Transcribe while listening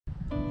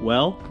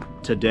Well,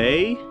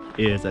 today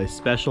is a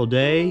special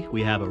day.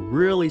 We have a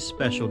really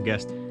special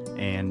guest,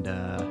 and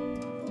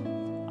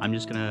I'm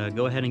just gonna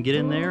go ahead and get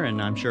in there,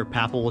 and I'm sure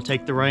Papel will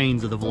take the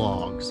reins of the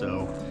vlog,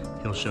 so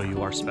he'll show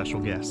you our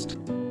special guest.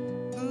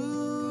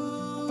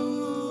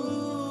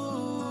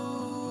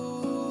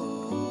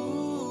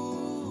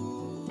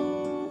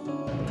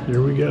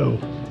 Here we go.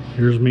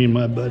 Here's me and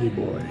my buddy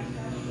boy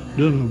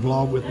doing a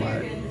vlog with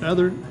my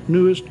other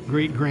newest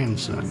great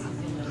grandson.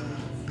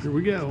 Here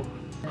we go.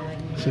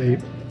 See,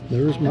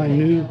 there's my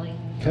new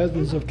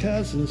cousins of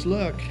cousins.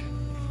 Look.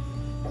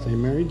 Say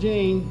Mary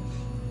Jane.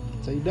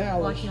 Say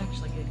Dallas. You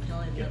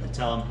have to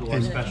tell him who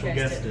our special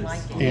guest is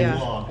on the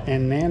vlog.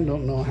 And Nan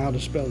don't know how to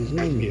spell his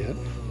name yet.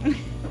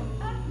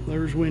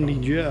 There's Wendy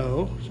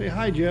Joe. Say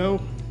hi,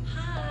 Joe.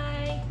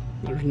 Hi.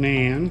 There's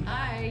Nan.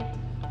 Hi.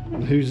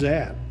 And who's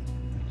that?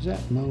 Is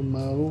that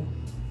Momo?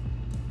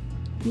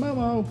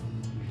 Momo.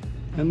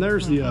 And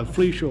there's the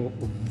official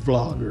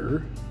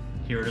vlogger.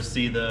 Here to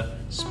see the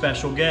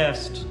special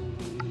guest.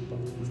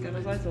 He's got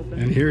his eyes open.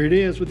 And here it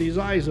is with his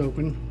eyes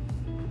open.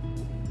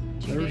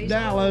 There's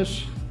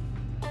Dallas.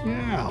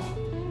 Yeah.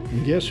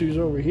 And guess who's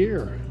over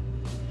here?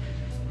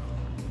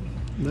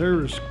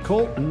 There's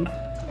Colton,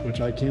 which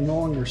I can no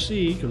longer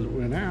see because it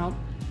went out.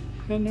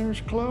 And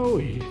there's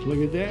Chloe. Look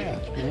at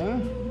that. Huh?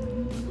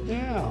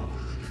 Yeah.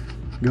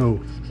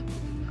 Go.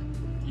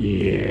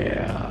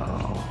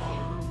 Yeah.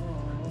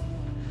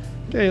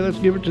 Okay, let's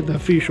give it to the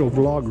official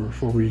vlogger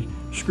before we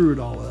screw it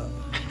all up.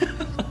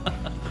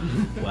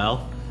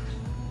 Well,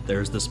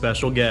 there's the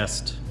special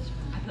guest.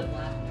 I put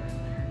lavender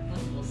in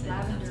there.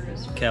 Lavender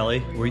is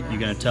Kelly, were you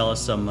going to tell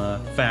us some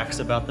facts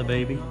about the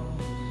baby?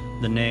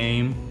 The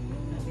name,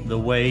 the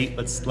weight.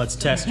 Let's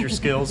test your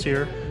skills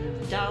here.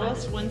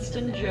 Dallas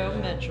Winston-Joe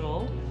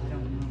Mitchell,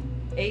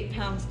 8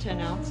 pounds 10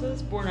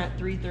 ounces, born at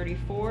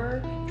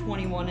 334,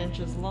 21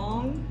 inches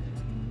long,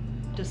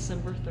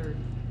 December 3rd,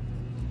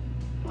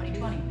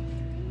 2020.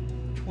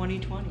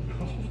 2020.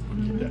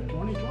 Get that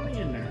 2020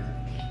 in there.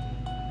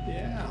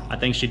 Yeah. I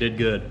think she did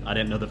good. I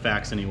didn't know the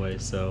facts anyway,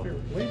 so. Here,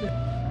 wait a minute.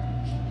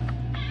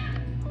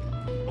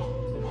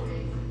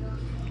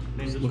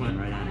 Maybe this went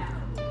right on.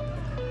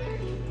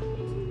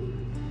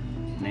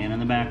 Nan in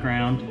the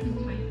background.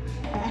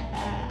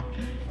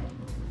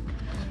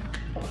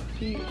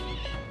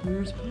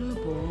 Where's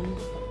Purple?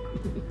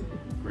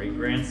 Great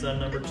grandson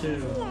number 2. You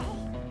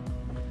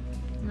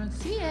want to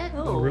see it?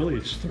 Oh, really?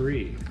 It's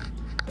 3.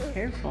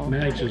 Careful.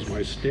 Max is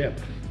my step.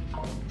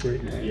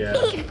 Great name. Yeah.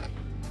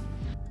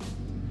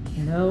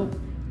 Nope.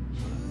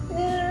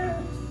 There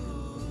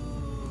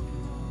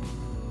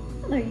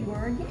you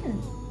are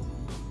again.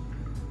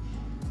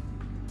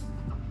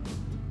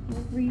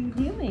 What were you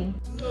doing?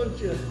 Don't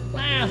you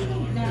laugh.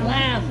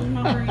 Laugh.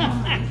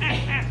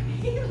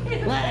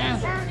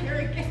 Laugh.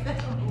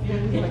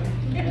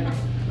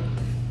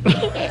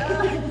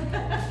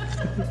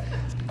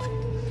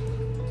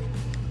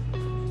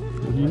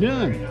 What are you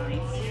doing?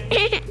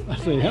 I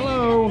say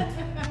hello.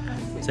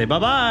 Say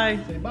bye-bye.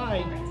 Say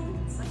bye.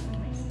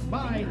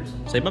 Bye.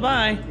 Say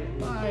bye-bye.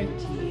 Bye.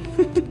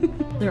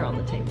 They're on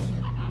the table.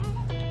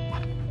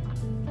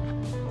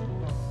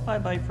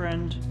 Bye-bye,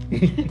 friend.